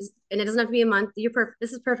there, and it doesn't have to be a month. You're perfect.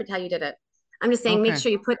 This is perfect how you did it. I'm just saying, make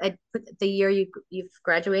sure you put the year you've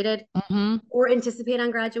graduated, or anticipate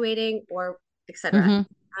on graduating, or etc.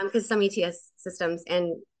 Because some ATS systems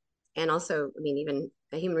and also, I mean, even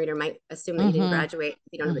a human reader might assume that you didn't graduate if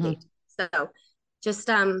you don't have a date. So just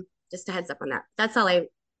a heads up on that. That's all and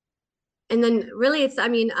then really it's,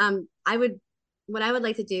 what I would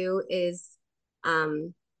like to do is I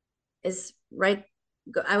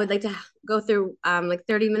would like to go through like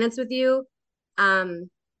 30 minutes with you when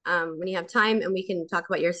you have time, and we can talk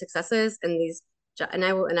about your successes and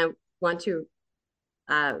I want to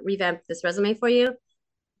revamp this resume for you.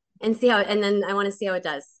 and see how, and then I want to see how it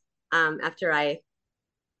does after I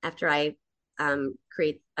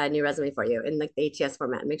create a new resume for you in like the ATS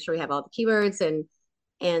format. Make sure we have all the keywords and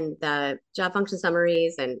the job function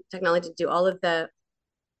summaries and technology to do all of the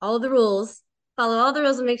rules, follow all the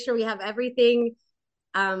rules, and make sure we have everything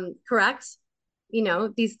correct. You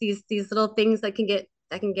know, these little things that can get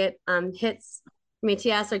hits from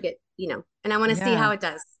ATS or get, you know, and I want to see how it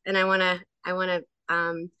does, and I want to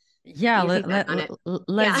yeah, let's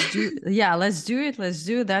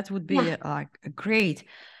do that would be like great.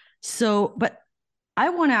 So, but I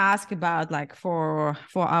want to ask about like for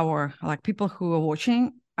our like people who are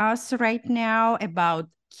watching us right now about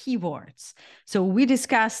keywords. So we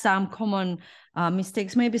discussed some common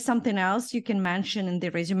mistakes, maybe something else you can mention in the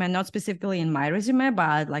resume, not specifically in my resume,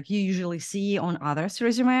 but like you usually see on others'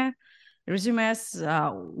 resumes.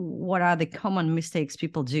 What are the common mistakes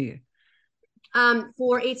people do?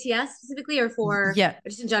 For ATS specifically, or for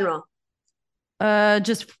just in general?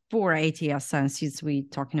 Just for ATS, since we're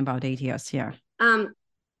talking about ATS, yeah.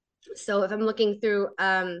 So if I'm looking through,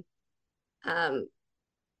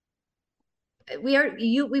 we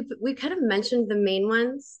kind of mentioned the main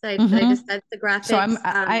ones that I just said, the graphics. So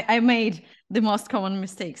I made the most common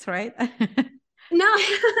mistakes, right? No,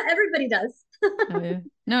 everybody does.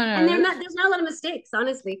 No. And there's not a lot of mistakes,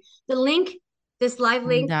 honestly. The link, this live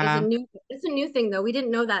link it's a new thing though. We didn't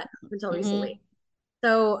know that until recently.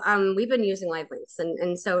 So we've been using live links,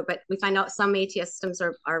 and so, but we find out some ATS systems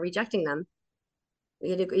are rejecting them.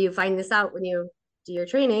 You find this out when you do your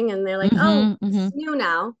training, and they're like, oh, this is new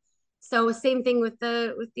now. So same thing with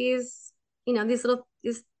these, you know, these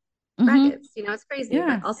brackets, you know, it's crazy.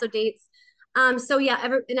 But also dates. So yeah,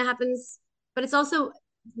 and it happens, but it's also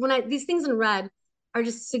these things in red are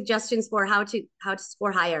just suggestions for how to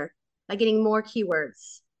score higher by getting more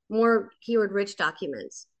keywords, more keyword rich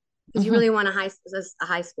documents, because you really want a high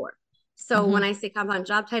score. So when I say compound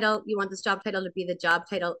job title, you want this job title to be the job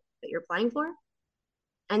title that you're applying for,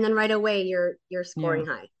 and then right away you're scoring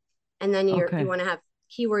high, and then you want to have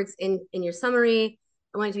keywords in your summary.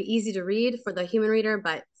 I want it to be easy to read for the human reader,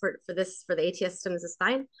 but for the ATS systems is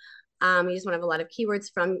fine. You just want to have a lot of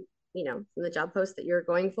keywords from the job post that you're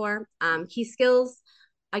going for. Key skills,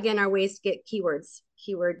 again, are ways to get keyword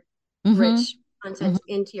rich content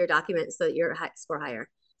into your document so that your score higher.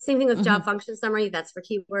 Same thing with job function summary. That's for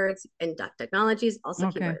keywords, and technologies, also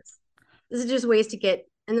keywords. This is just ways to get.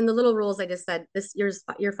 And then the little rules I just said, you're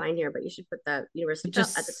fine here, but you should put the university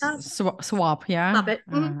just at the top. Swap, yeah. Swap it.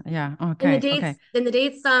 Yeah, okay. And the dates, then the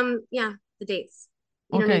dates, the dates.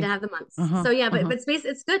 You don't need to have the months. So yeah, but space,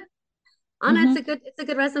 it's good. Anna, it's a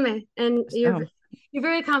good resume, and you're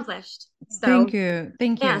very accomplished. So thank you.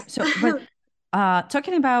 Yes. So, but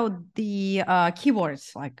talking about the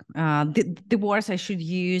keywords, like the words I should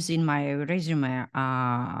use in my resume,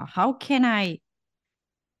 how can I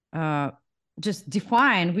just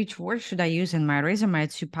define which word should I use in my resume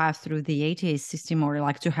to pass through the ATS system or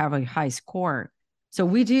like to have a high score? So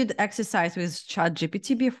we did exercise with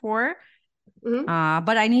ChatGPT before,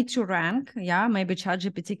 but I need to rank. Yeah, maybe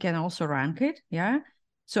ChatGPT can also rank it. Yeah.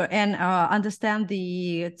 So, and understand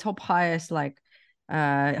the top highest, like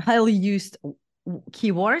highly used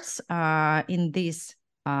keywords in this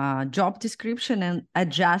job description, and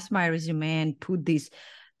adjust my resume and put these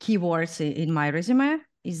keywords in my resume.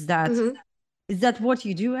 Is that what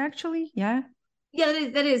you do actually? Yeah. Yeah,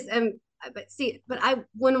 that is.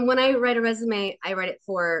 When I write a resume, I write it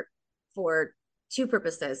for two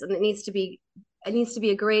purposes, and it needs to be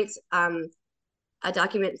a great a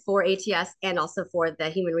document for ATS and also for the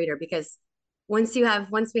human reader, because once we have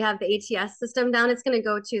the ATS system down, it's going to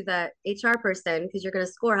go to the HR person, because you're going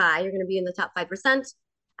to score high. You're going to be in the top 5%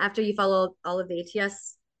 after you follow all of the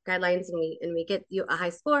ATS guidelines, and we get you a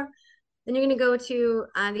high score. Then you're going to go to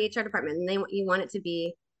the HR department, and you want it to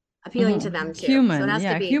be appealing to them too. Human, so it has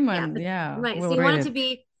to be human, right. So you want it to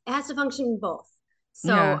be. It has to function both.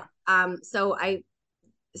 So so I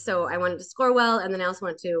wanted to score well, and then I also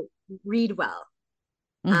want to read well.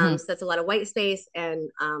 So that's a lot of white space and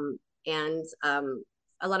a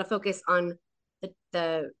lot of focus on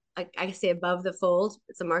the like I say above the fold.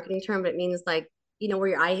 It's a marketing term, but it means like where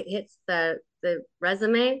your eye hits the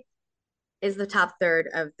resume is the top third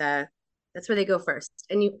of the. That's where they go first.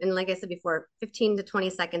 And like I said before, 15 to 20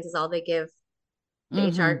 seconds is all they give. The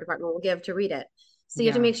HR department will give to read it. So you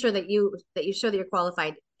have to make sure that you show that you're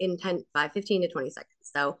qualified in 15 to 20 seconds.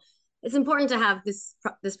 So it's important to have this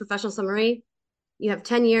professional summary. You have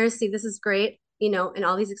 10 years. See, this is great, and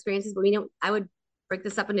all these experiences, but I would break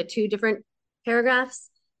this up into 2 different paragraphs,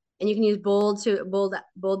 and you can use bold to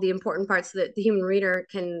bold the important parts so that the human reader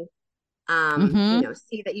can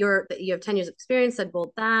See that you have 10 years of experience, I'd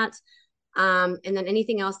bold that. And then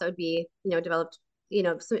anything else that would be, developed,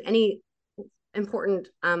 so any important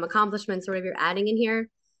accomplishments or whatever you're adding in here.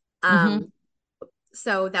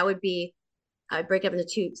 So that would be, I break it up into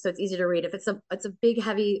two, so it's easier to read. If it's a big,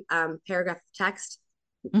 heavy paragraph of text,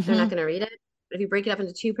 they're not going to read it. But if you break it up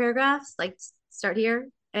into 2 paragraphs, like start here,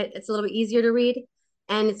 it's a little bit easier to read,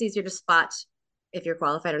 and it's easier to spot if you're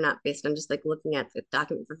qualified or not based on just like looking at the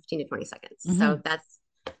document for 15 to 20 seconds. So that's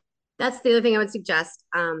the other thing I would suggest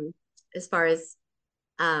as far as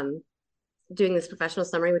doing this professional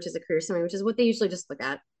summary, which is a career summary, which is what they usually just look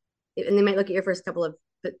at. And they might look at your first couple of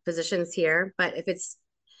positions here, but if it's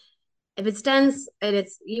dense and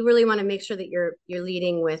you really want to make sure that you're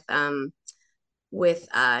leading with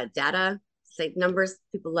data, say numbers.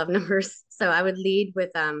 People love numbers, so I would lead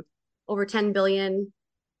with over 10 billion.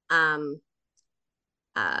 I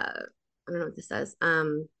don't know what this says. I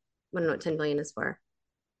don't know what 10 billion is for.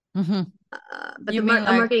 But a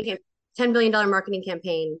marketing $10 billion marketing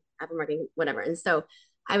campaign, Apple marketing, whatever. And so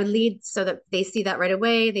I would lead so that they see that right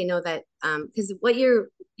away. They know that because what you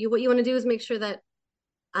want to do is make sure that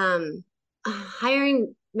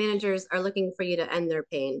hiring managers are looking for you to end their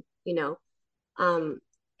pain,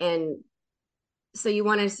 and so you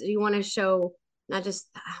want to show not just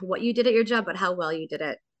what you did at your job, but how well you did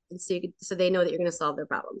it, and so they know that you're going to solve their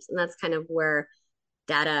problems, and that's kind of where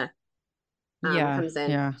data comes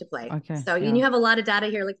in to play. Okay, so you have a lot of data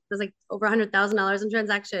here, like there's like over $100,000 in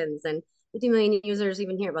transactions and 50 million users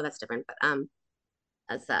even here. Well, that's different, but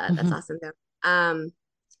that's awesome though.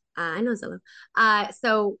 I know Zillow.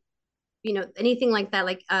 So anything like that,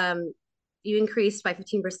 like you increased by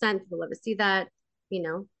 15%, people love to see that.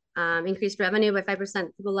 Increased revenue by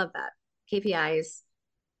 5%, people love that. KPIs,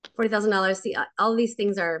 $40,000. See, all these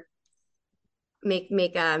things are make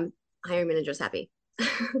hiring managers happy.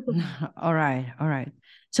 All right.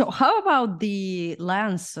 So how about the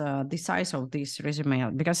length, the size of this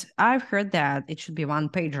resume? Because I've heard that it should be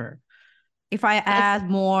 1-pager. If I add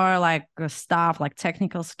more like stuff like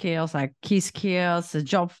technical skills, like key skills, the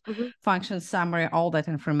job function summary, all that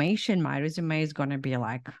information, my resume is going to be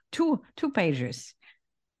like two pages.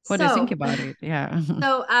 What do you think about it? Yeah.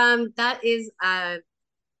 So that is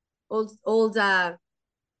old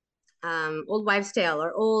wives' tale,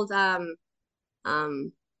 or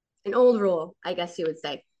an old rule, I guess you would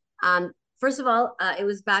say. First of all, it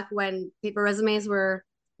was back when paper resumes were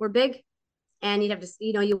big, and you'd have to,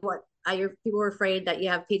 your people were afraid that you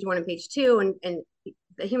have page 1 and page 2, and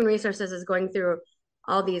the human resources is going through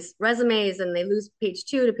all these resumes, and they lose page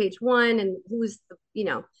 2 to page 1, and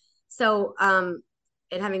so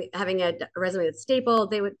and having a resume that's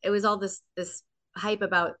stapled, it was all this hype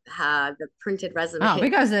about the printed resume. Oh,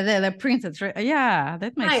 because they're printed. Yeah,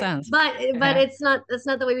 that makes sense. But that's not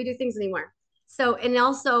the way we do things anymore. So, and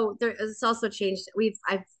also it's also changed. We've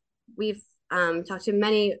talked to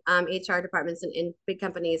many HR departments in big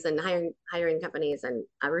companies and hiring companies and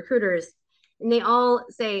recruiters, and they all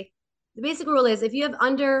say the basic rule is if you have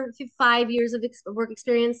 5 years of work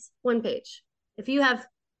experience, 1 page. If you have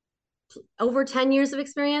over 10 years of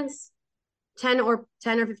experience, 10 or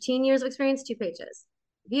 15 years of experience, 2 pages.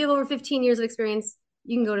 If you have over 15 years of experience,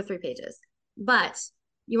 you can go to 3 pages. But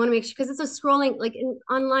you want to make sure, because it's a scrolling, like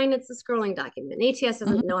online, it's a scrolling document. ATS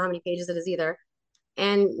doesn't know how many pages it is either.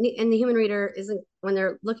 And the human reader isn't, when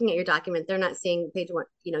they're looking at your document, they're not seeing page 1.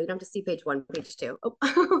 You don't have to see page 1, page 2. Oh,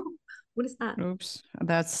 what is that? Oops,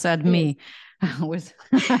 that said me with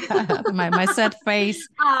my sad face.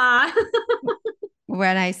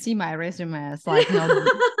 When I see my resume, it's like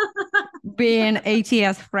being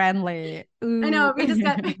ATS-friendly. I know, we just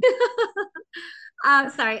got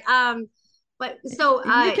sorry. But so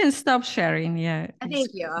you can stop sharing. Yeah.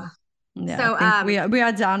 Thank you. Yeah, so I think we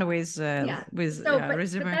are done with resume.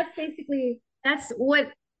 But that's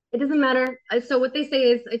what, it doesn't matter. So what they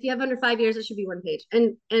say is if you have under 5 years, it should be 1 page.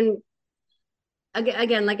 And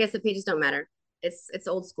again, like I said, pages don't matter. It's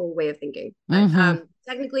old school way of thinking. But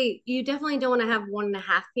technically, you definitely don't want to have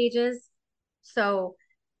 1.5 pages. So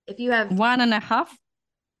if you have 1.5,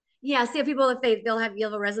 yeah, see, people you'll have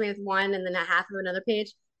a resume with 1 and then a half of another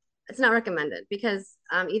page. It's not recommended because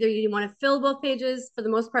either you want to fill both pages for the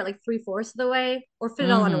most part, like 3/4 of the way, or fit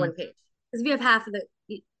it all onto 1 page. Because if you have half of it,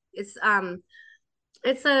 it's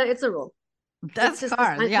a rule. That's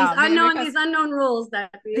hard. These unknown rules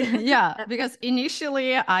that because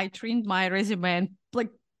initially I trimmed my resume and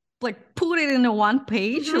like put it in a 1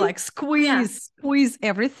 page, like squeeze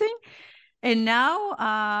everything. And now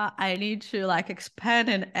I need to like expand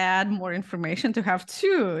and add more information to have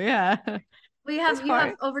 2. Yeah. Well, you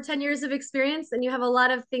have over 10 years of experience, and you have a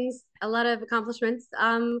lot of things, a lot of accomplishments.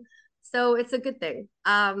 So it's a good thing.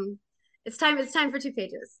 It's time for 2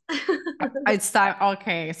 pages. It's time.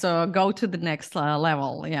 Okay, so go to the next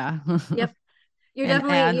level. Yeah. Yep. You're And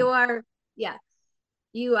definitely, add. you are, yeah.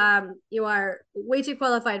 You are way too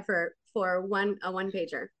qualified for a one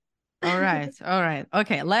pager. All right.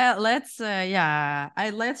 Okay. Let's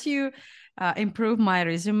I let you improve my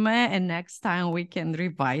resume, and next time we can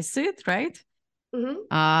revise it, right?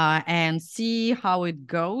 And see how it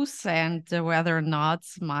goes, and whether or not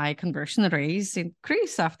my conversion rates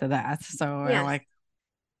increase after that. So Yes. like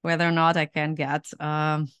whether or not I can get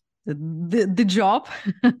the job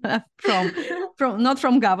from not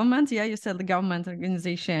from government. Yeah, you said the government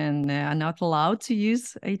organization are not allowed to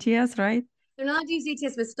use ATS, right? They're not allowed to use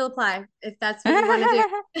ATS, but still apply if that's what you want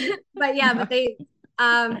to do. But yeah, No.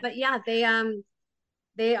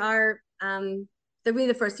 they are they'll be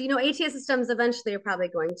the first. You know, ATS systems eventually are probably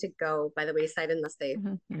going to go by the wayside unless they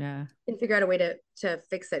Yeah. can figure out a way to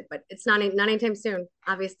fix it. But it's not anytime soon.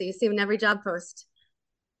 Obviously, you see in every job post,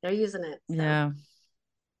 they're using it. So. Yeah.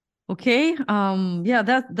 Okay. Yeah,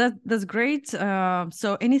 that's great.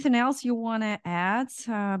 So anything else you want to add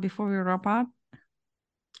before we wrap up?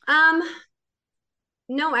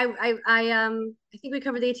 No, I think we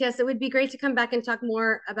covered the ATS. It would be great to come back and talk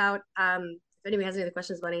more about if anybody has any other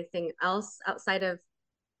questions about anything else outside of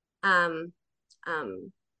um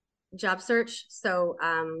job search. So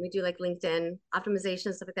we do like LinkedIn optimization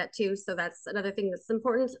and stuff like that too. So that's another thing that's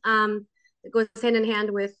important. It goes hand in hand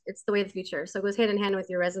with, it's the way of the future. So it goes hand in hand with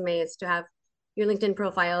your resume is to have your LinkedIn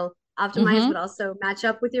profile optimized, but also match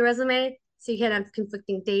up with your resume. So you can have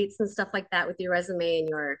conflicting dates and stuff like that with your resume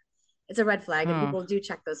and it's a red flag, and people do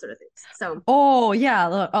check those sort of things. So. Oh yeah,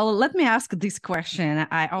 let me ask this question.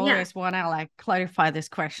 I always want to like clarify this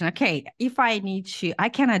question. Okay, if I need to, I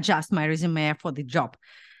can adjust my resume for the job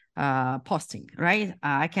posting, right?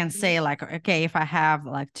 I can say like, okay, if I have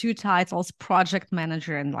like 2 titles, project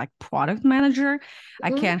manager and like product manager,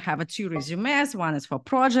 I can have 2 resumes. One is for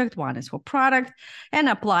project, one is for product, and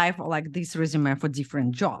apply for like this resume for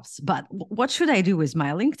different jobs. But what should I do with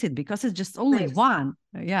my LinkedIn? Because it's just only one.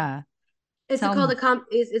 Yeah. Is it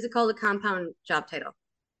called a compound job title?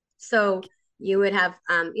 So you would have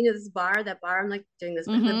this bar, I'm like doing this,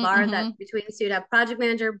 the bar that between, so you'd have project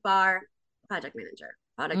manager, bar, project manager,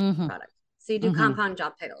 product. So you do compound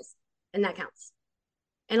job titles, and that counts.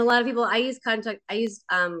 And a lot of people, I use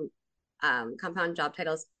compound job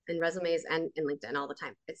titles in resumes and in LinkedIn all the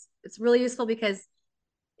time. It's really useful because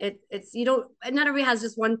it's not everybody has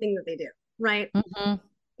just one thing that they do, right?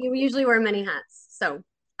 You usually wear many hats. So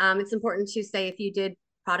it's important to say if you did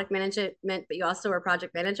product management, but you also were a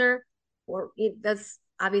project manager, or that's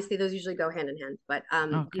obviously those usually go hand in hand, but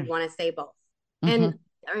you want to say both. And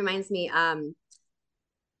that reminds me,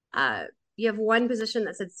 you have one position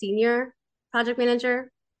that said senior project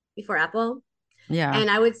manager before Apple. Yeah. And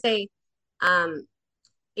I would say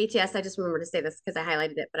ATS, I just remember to say this because I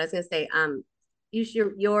highlighted it, but I was going to say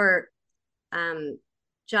your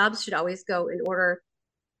jobs should always go in order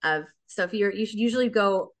of, so if you should usually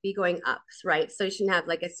be going up, right? So you shouldn't have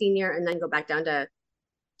like a senior and then go back down to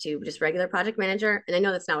just regular project manager. And I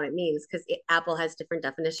know that's not what it means because Apple has different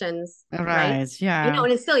definitions, right? Yeah. I know,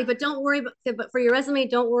 and it's silly, but don't worry but for your resume,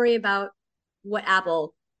 don't worry about what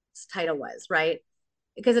Apple's title was, right?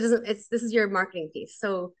 Because this is your marketing piece.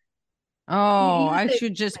 So I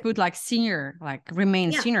should just put like senior, like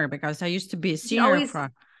remain senior, because I used to be a senior.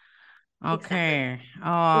 Okay. Exactly.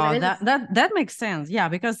 Oh, that makes sense. Yeah,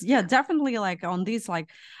 because definitely like on these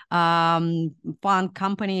like fun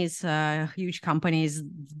companies, huge companies,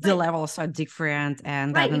 the levels are different,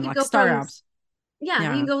 and then like startups. You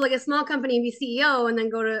can go like a small company and be CEO, and then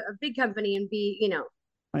go to a big company and be,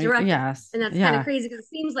 director. Yes. And that's kind of crazy because it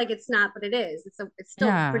seems like it's not, but it is. It's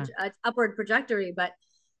still it's upward trajectory, but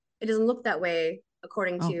it doesn't look that way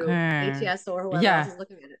according to ATS or whoever else is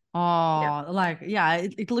looking at it.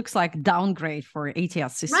 It looks like downgrade for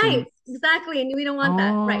ATS system. Right, exactly, and we don't want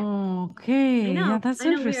that. Right. Okay. I know. Yeah, that's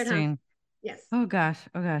interesting. Weird, huh? Yes. Oh gosh.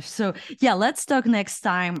 So let's talk next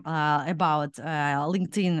time about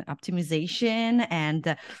LinkedIn optimization.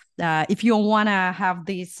 And if you want to have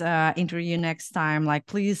this interview next time, like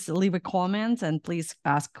please leave a comment and please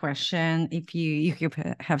ask question if you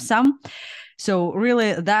have some. So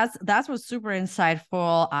really, that was super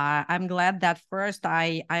insightful. I'm glad that first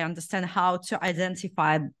I understand how to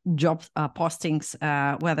identify job postings,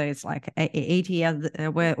 whether it's like ATS,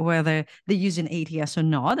 whether they're using ATS or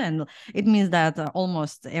not, and it means that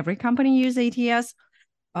almost every company uses ATS.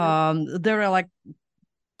 There are like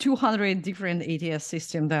 200 different ATS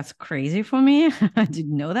systems. That's crazy for me. I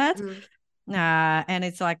didn't know that. And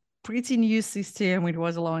it's like pretty new system. It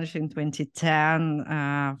was launched in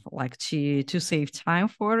 2010, like to save time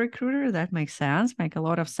for a recruiter. That makes sense, make a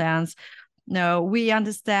lot of sense. No, we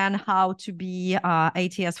understand how to be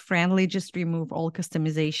ATS friendly. Just remove all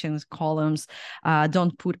customizations, columns.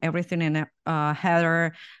 Don't put everything in a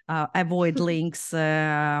header. Avoid links,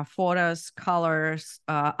 photos, colors,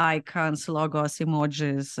 icons, logos,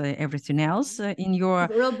 emojis, everything else in your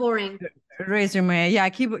real boring resume. Yeah,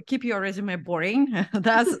 keep your resume boring.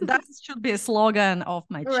 That should be a slogan of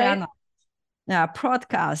my channel. Yeah,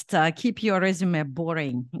 podcast. Keep your resume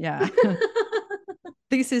boring. Yeah.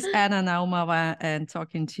 This is Anna Naumova and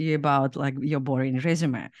talking to you about like your boring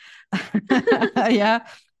resume. Yeah.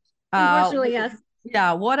 Unfortunately, yes.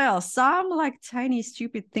 Yeah. What else? Some like tiny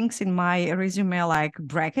stupid things in my resume, like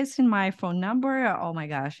brackets in my phone number. Oh my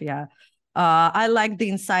gosh. Yeah. I like the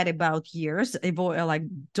inside about years. Like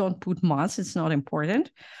don't put months. It's not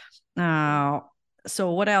important.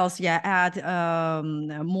 So what else? Yeah, add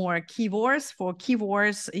more keywords. For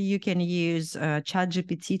keywords, you can use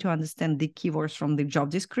ChatGPT to understand the keywords from the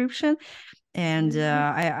job description. And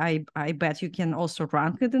I bet you can also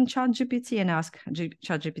rank it in ChatGPT and ask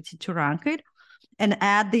ChatGPT to rank it and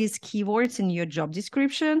add these keywords in your job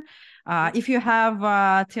description. If you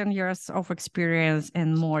have 10 years of experience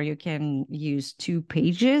and more, you can use 2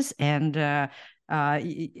 pages and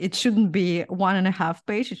it shouldn't be 1.5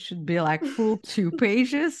 page. It should be like full 2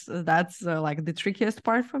 pages. That's like the trickiest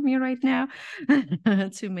part for me right now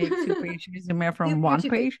to make 2 page resume from 1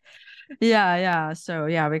 page. Yeah. So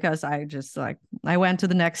yeah, because I just like, I went to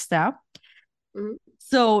the next step.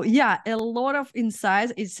 So yeah, a lot of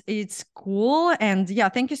insights. It's cool. And yeah,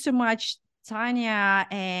 thank you so much, Tanya,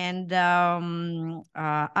 and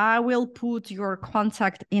I will put your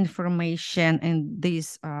contact information in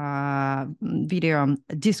this video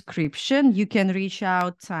description. You can reach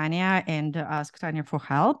out Tanya and ask Tanya for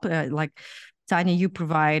help. Like Tanya, you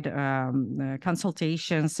provide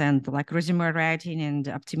consultations and like resume writing and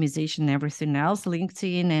optimization and everything else,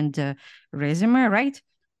 LinkedIn and resume, right?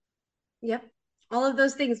 Yep, all of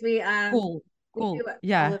those things. Cool. We do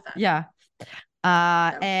yeah, all of that. yeah.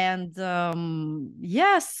 And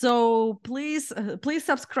yes, so please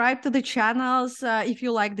subscribe to the channels if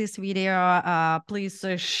you like this video. Please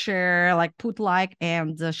share, like put like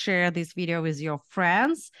and share this video with your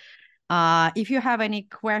friends. If you have any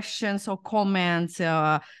questions or comments,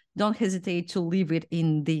 don't hesitate to leave it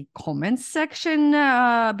in the comments section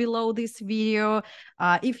below this video.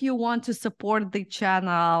 If you want to support the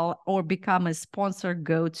channel or become a sponsor,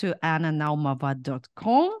 go to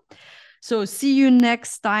annanaumova.com. So see you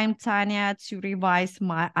next time, Tanya, to revise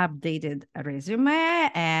my updated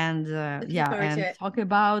resume and talk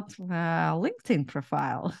about LinkedIn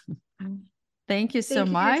profile. Thank you so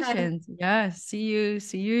much, and yeah, see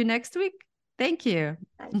you next week. Thank you.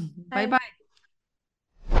 Bye. Bye.